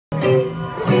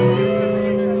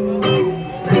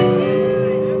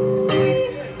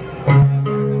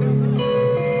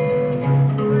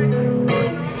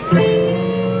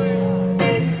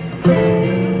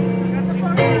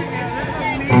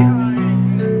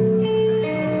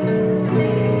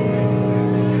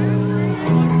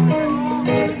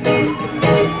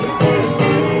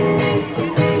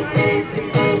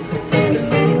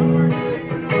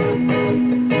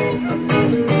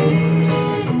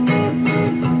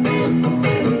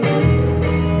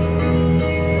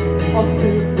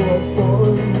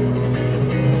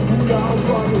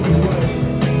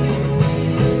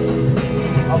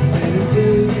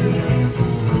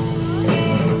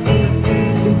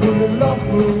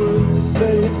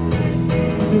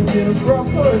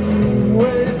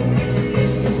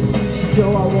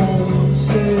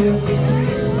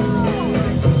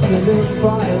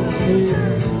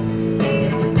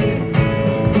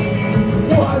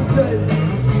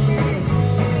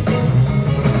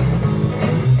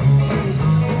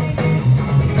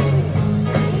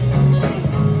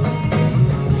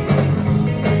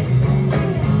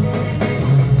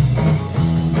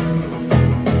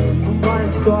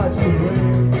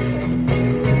masquerades,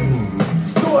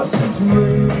 distortions and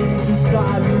rings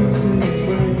inside losing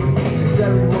trains. Is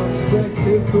everyone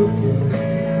spectacle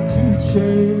to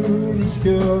change,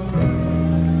 girl?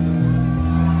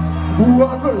 Ooh,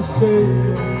 I'm gonna say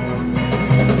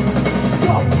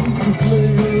softly to play,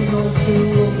 nothing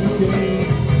wrong again.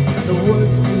 The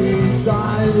words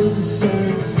inside of the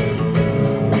sense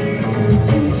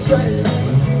to change.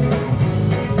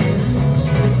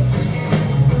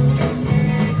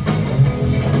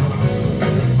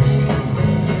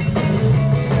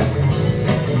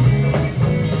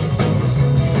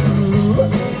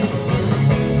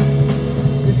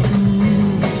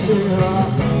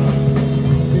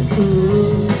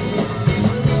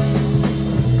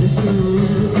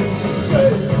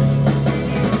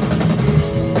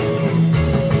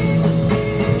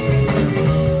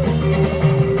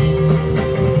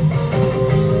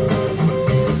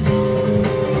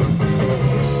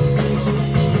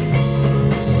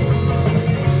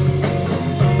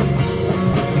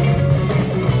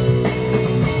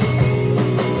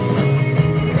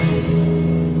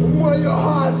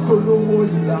 No more,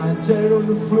 you lying dead on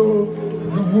the floor.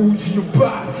 The wounds in your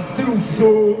back is still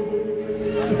sore,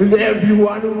 and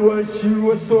everyone who wants you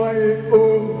was on it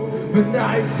all. The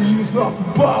nights you use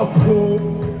nothing but a pour.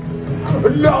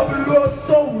 Another lost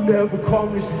soul never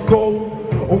comes to go,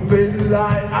 or made the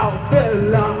light out of their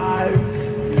lives,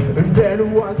 and they're the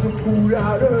ones who pull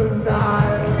out the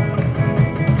night.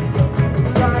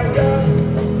 Like that,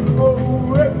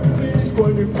 oh, everything is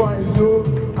going to find your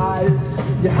eyes.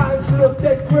 Your hands lost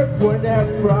their grip on their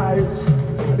prize,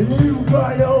 and you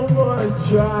got your money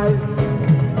tried.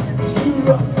 You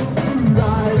lost it through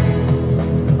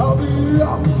life. I'll be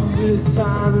lucky this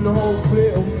time, and hopefully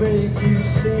it'll